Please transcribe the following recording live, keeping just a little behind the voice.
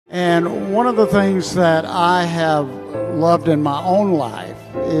And one of the things that I have loved in my own life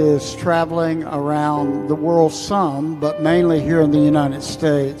is traveling around the world some, but mainly here in the United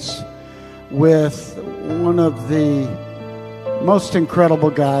States, with one of the most incredible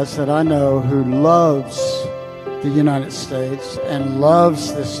guys that I know who loves the United States and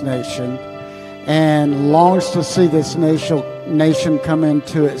loves this nation and longs to see this nation come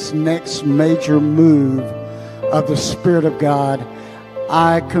into its next major move of the Spirit of God.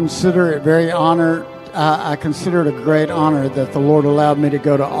 I consider it very honored. I consider it a great honor that the Lord allowed me to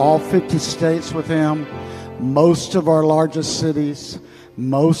go to all 50 states with Him, most of our largest cities,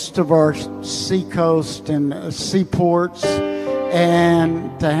 most of our seacoast and seaports,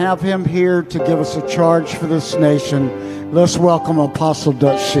 and to have Him here to give us a charge for this nation. Let's welcome Apostle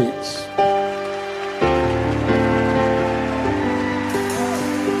Dutch Sheets.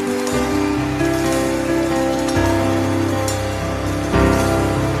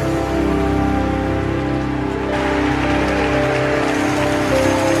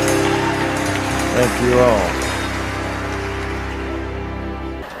 Thank you all.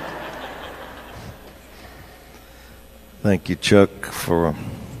 Thank you, Chuck, for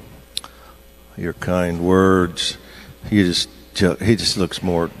your kind words. He just looks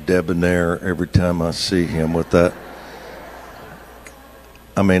more debonair every time I see him with that.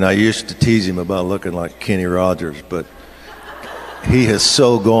 I mean, I used to tease him about looking like Kenny Rogers, but he has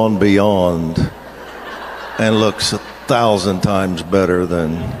so gone beyond and looks 1,000 times better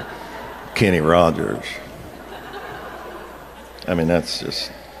than Kenny Rogers. I mean, that's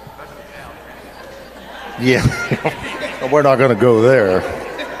just... Yeah, we're not going to go there.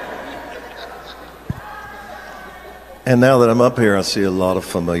 And now that I'm up here, I see a lot of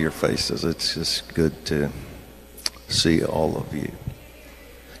familiar faces. It's just good to see all of you.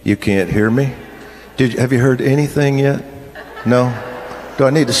 You can't hear me? Have you heard anything yet? No? Do I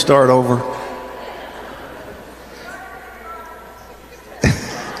need to start over?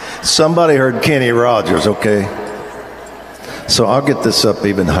 Somebody heard Kenny Rogers, okay? So I'll get this up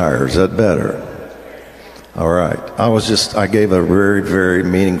even higher. Is that better? All right. I gave a very, very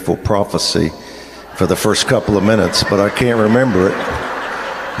meaningful prophecy for the first couple of minutes, but I can't remember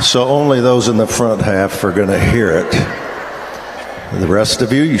it. So only those in the front half are going to hear it. The rest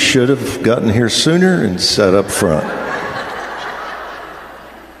of you should have gotten here sooner and sat up front.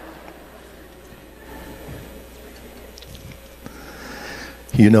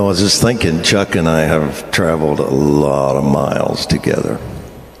 You know, I was just thinking, Chuck and I have traveled a lot of miles together.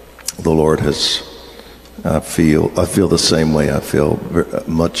 The Lord has, I feel the same way. I feel very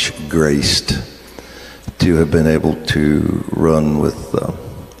much graced to have been able to run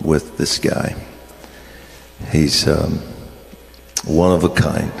with this guy. He's one of a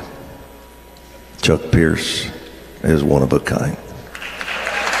kind. Chuck Pierce is one of a kind.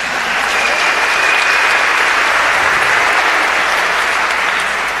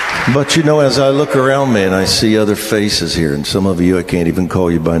 But you know, as I look around me and I see other faces here, and some of you I can't even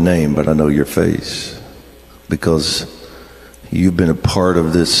call you by name, but I know your face because you've been a part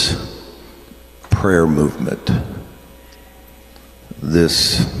of this prayer movement,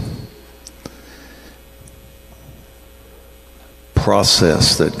 this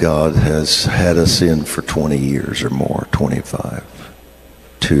process that God has had us in for 20 years or more, 25,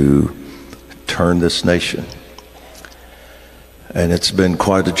 to turn this nation. And it's been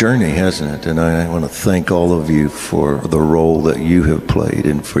quite a journey, hasn't it? And I want to thank all of you for the role that you have played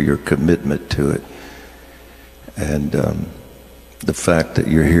and for your commitment to it. And the fact that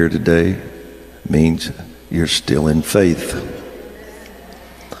you're here today means you're still in faith.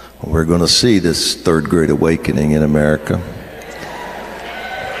 We're going to see this third great awakening in America.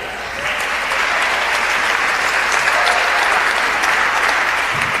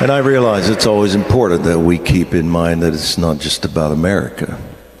 And I realize it's always important that we keep in mind that it's not just about America.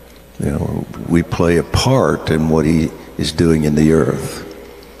 You know, we play a part in what He is doing in the earth.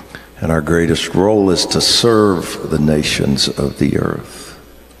 And our greatest role is to serve the nations of the earth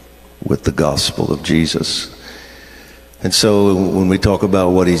with the gospel of Jesus. And so when we talk about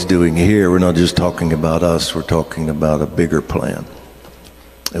what He's doing here, we're not just talking about us, we're talking about a bigger plan.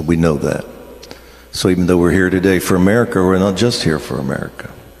 And we know that. So even though we're here today for America, we're not just here for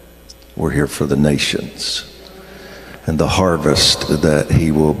America. We're here for the nations and the harvest that He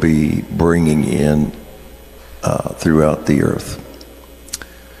will be bringing in throughout the earth.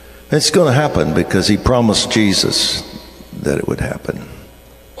 It's going to happen because He promised Jesus that it would happen.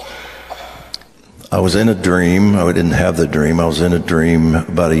 I was in a dream. I didn't have the dream. I was in a dream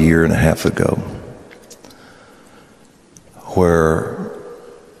about 1.5 years ago where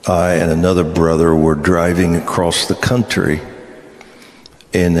I and another brother were driving across the country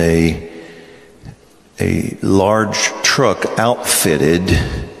in a large truck outfitted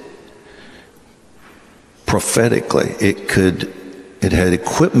prophetically. It had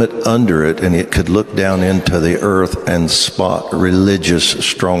equipment under it, and it could look down into the earth and spot religious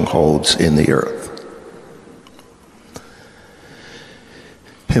strongholds in the earth.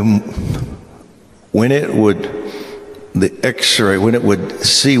 And when it would, the X-ray, when it would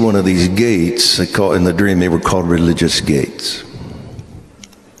see one of these gates, in the dream, they were called religious gates.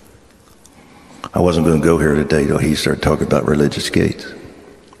 I wasn't going to go here today till he started talking about religious gates.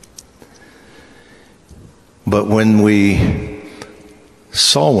 But when we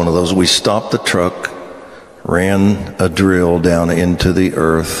saw one of those, we stopped the truck, ran a drill down into the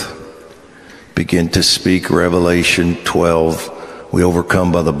earth, began to speak Revelation 12. We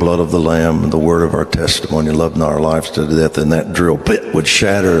overcome by the blood of the Lamb and the word of our testimony, love not our lives to death. And that drill bit would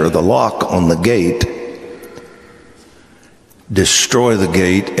shatter the lock on the gate, destroy the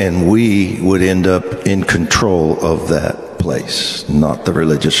gate, and we would end up in control of that place, not the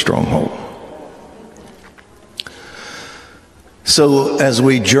religious stronghold. So as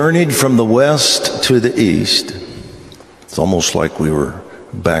we journeyed from the west to the east, it's almost like we were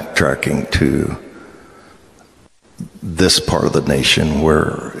backtracking to this part of the nation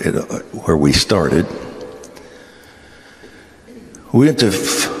where we started. We went to,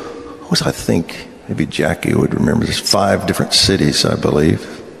 I think, maybe Jackie would remember this, 5 different cities, I believe.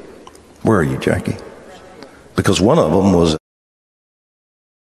 Where are you, Jackie? Because one of them was,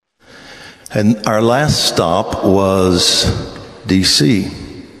 and our last stop was D.C.,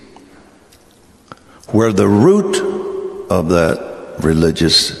 where the root of that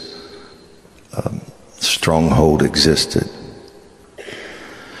religious stronghold existed.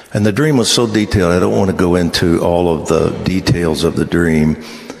 And the dream was so detailed, I don't want to go into all of the details of the dream,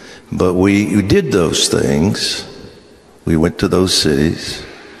 but we did those things. We went to those cities,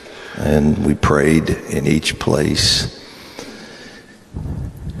 and we prayed in each place.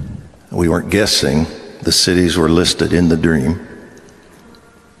 We weren't guessing. The cities were listed in the dream.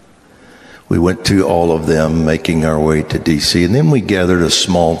 We went to all of them, making our way to D.C., and then we gathered a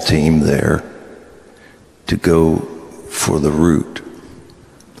small team there to go for the route.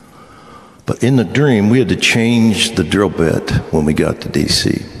 But in the dream, we had to change the drill bit when we got to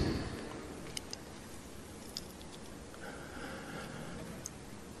D.C.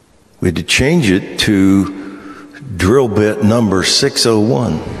 We had to change it to drill bit number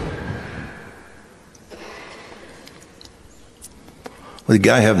 601. Well, the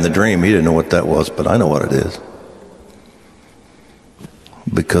guy having the dream, he didn't know what that was, but I know what it is.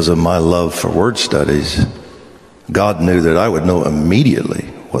 Because of my love for word studies, God knew that I would know immediately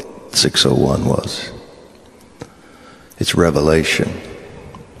what 601 was. It's revelation.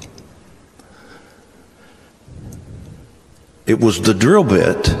 It was the drill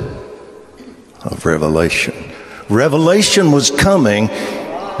bit of revelation. Revelation was coming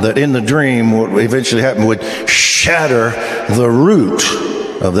that in the dream, what eventually happened, would shatter the root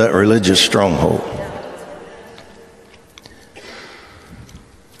of that religious stronghold.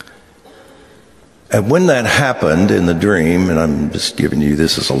 And when that happened in the dream, and I'm just giving you,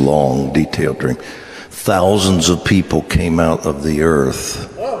 this is a long, detailed dream, thousands of people came out of the earth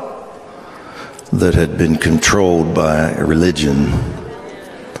that had been controlled by religion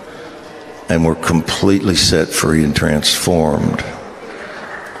and were completely set free and transformed.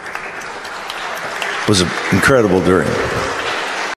 It was an incredible dream.